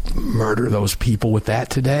murder those people with that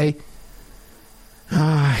today.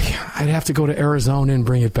 I'd have to go to Arizona and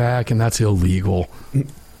bring it back, and that's illegal.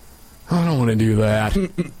 I don't want to do that.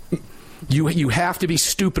 You have to be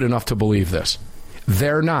stupid enough to believe this.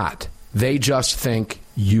 They're not. They just think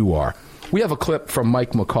you are. We have a clip from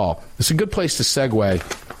Mike McCall. It's a good place to segue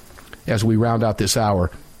as we round out this hour.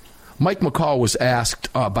 Mike McCall was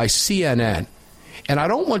asked by CNN, and I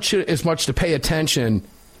don't want you as much to pay attention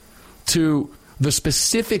to the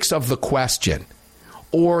specifics of the question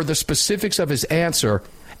or the specifics of his answer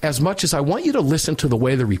as much as I want you to listen to the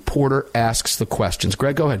way the reporter asks the questions.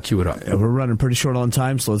 Greg, go ahead, cue it up. Yeah, we're running pretty short on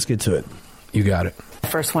time, so let's get to it. You got it. I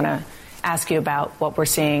first want to ask you about what we're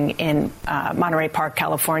seeing in Monterey Park,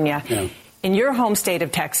 California. Yeah. In your home state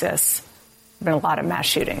of Texas, there have been a lot of mass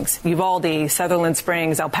shootings. Uvalde, Sutherland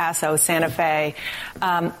Springs, El Paso, Santa Fe.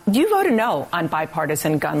 You voted no on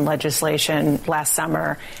bipartisan gun legislation last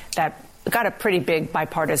summer that got a pretty big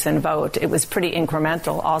bipartisan vote. It was pretty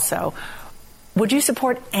incremental also. Would you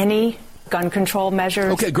support any gun control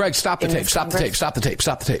measures? Okay, Greg, stop the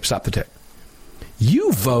tape.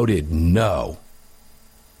 You voted no.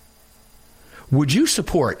 Would you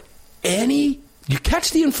support any? You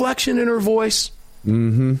catch the inflection in her voice?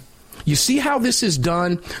 Mm-hmm. You see how this is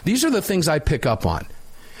done? These are the things I pick up on.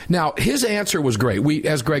 Now, his answer was great.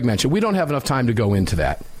 As Greg mentioned, we don't have enough time to go into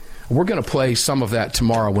that. We're going to play some of that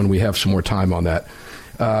tomorrow when we have some more time on that.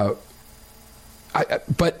 But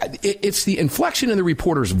it's the inflection in the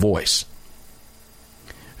reporter's voice.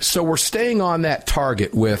 So we're staying on that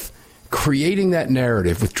target with creating that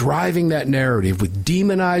narrative, with driving that narrative, with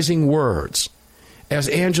demonizing words. As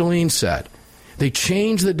Angeline said, they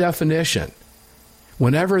change the definition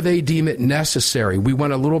whenever they deem it necessary. We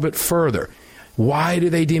went a little bit further. Why do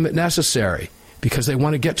they deem it necessary? Because they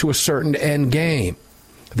want to get to a certain end game.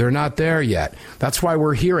 They're not there yet. That's why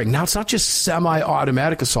we're hearing. Now, it's not just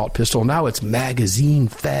semi-automatic assault pistol. Now it's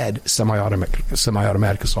magazine-fed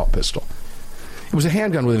semi-automatic assault pistol. It was a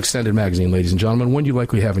handgun with an extended magazine, ladies and gentlemen. One you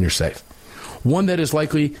likely have in your safe. One that is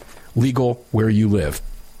likely legal where you live.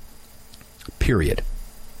 Period.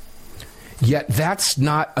 Yet that's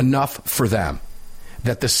not enough for them.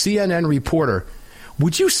 That the CNN reporter,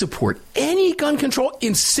 would you support any gun control?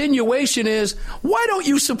 Insinuation is, why don't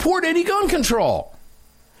you support any gun control?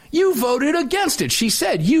 You voted against it. She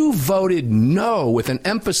said you voted no with an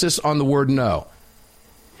emphasis on the word no.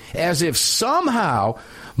 As if somehow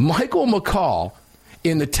Michael McCaul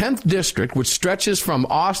in the 10th district, which stretches from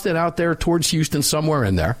Austin out there towards Houston, somewhere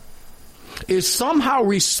in there, is somehow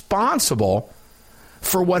responsible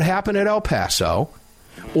for what happened at El Paso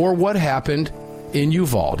or what happened in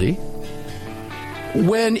Uvalde,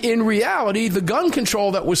 when in reality the gun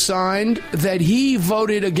control that was signed that he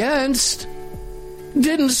voted against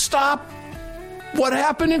didn't stop what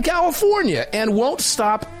happened in California and won't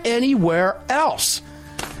stop anywhere else.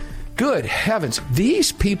 Good heavens,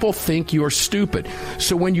 these people think you're stupid.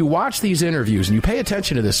 So when you watch these interviews and you pay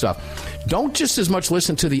attention to this stuff, don't just as much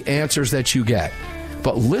listen to the answers that you get,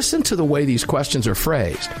 but listen to the way these questions are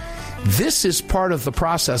phrased. This is part of the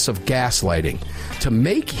process of gaslighting, to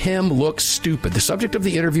make him look stupid, the subject of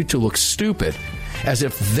the interview to look stupid, as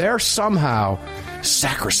if they're somehow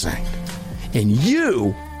sacrosanct. And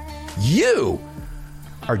you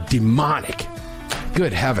are demonic.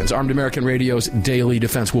 Good heavens. Armed American Radio's Daily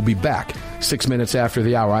Defense will be back 6 minutes after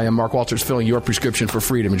the hour. I am Mark Walters, filling your prescription for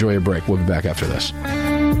freedom. Enjoy your break. We'll be back after this.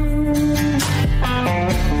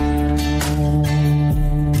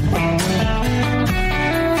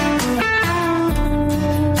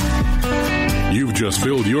 You've just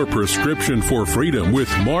filled your prescription for freedom with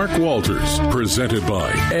Mark Walters, presented by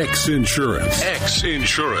X Insurance. X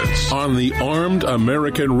Insurance on the Armed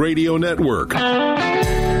American Radio Network.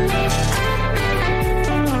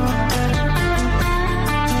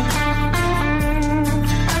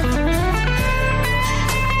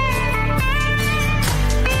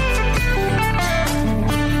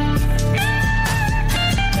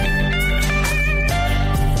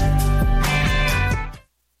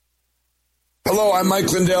 Hello, I'm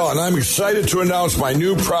Mike Lindell, and I'm excited to announce my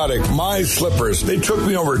new product, My Slippers. They took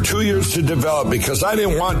me over 2 years to develop because I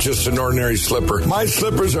didn't want just an ordinary slipper. My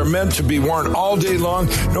slippers are meant to be worn all day long,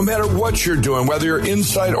 no matter what you're doing, whether you're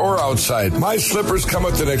inside or outside. My slippers come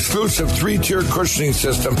with an exclusive 3-tier cushioning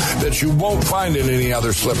system that you won't find in any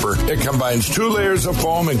other slipper. It combines 2 layers of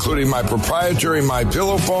foam, including my proprietary My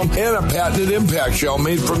Pillow foam and a patented impact gel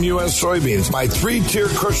made from U.S. soybeans. My 3-tier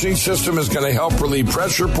cushioning system is going to help relieve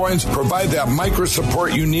pressure points, provide that micro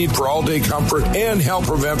support you need for all-day comfort, and help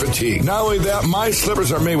prevent fatigue. Not only that, my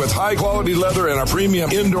slippers are made with high-quality leather and a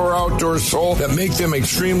premium indoor-outdoor sole that make them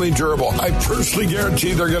extremely durable. I personally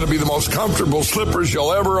guarantee they're going to be the most comfortable slippers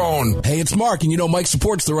you'll ever own. Hey, it's Mark, and you know Mike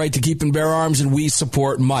supports the right to keep and bear arms, and we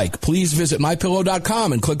support Mike. Please visit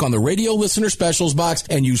MyPillow.com and click on the radio listener specials box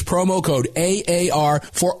and use promo code AAR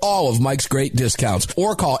for all of Mike's great discounts.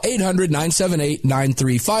 Or call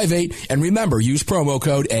 800-978-9358, and remember, use promo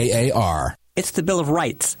code AAR. It's the Bill of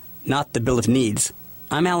Rights, not the Bill of Needs.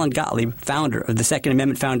 I'm Alan Gottlieb, founder of the Second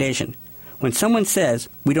Amendment Foundation. When someone says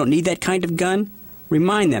we don't need that kind of gun,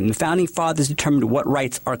 remind them the Founding Fathers determined what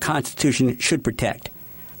rights our Constitution should protect.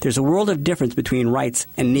 There's a world of difference between rights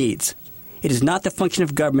and needs. It is not the function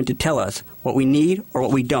of government to tell us what we need or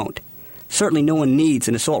what we don't. Certainly no one needs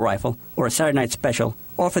an assault rifle or a Saturday Night Special,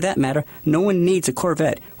 or for that matter, no one needs a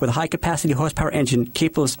Corvette with a high-capacity horsepower engine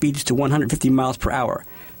capable of speeds to 150 miles per hour.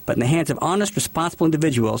 But in the hands of honest, responsible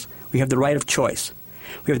individuals, we have the right of choice.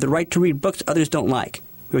 We have the right to read books others don't like.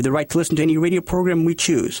 We have the right to listen to any radio program we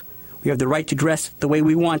choose. We have the right to dress the way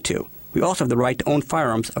we want to. We also have the right to own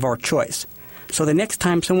firearms of our choice. So the next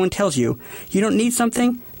time someone tells you you don't need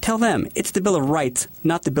something, tell them it's the Bill of Rights,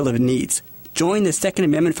 not the Bill of Needs. Join the Second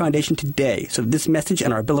Amendment Foundation today so that this message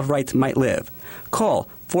and our Bill of Rights might live. Call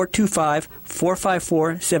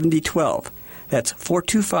 425-454-7012. That's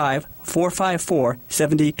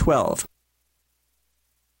 425-454-7012.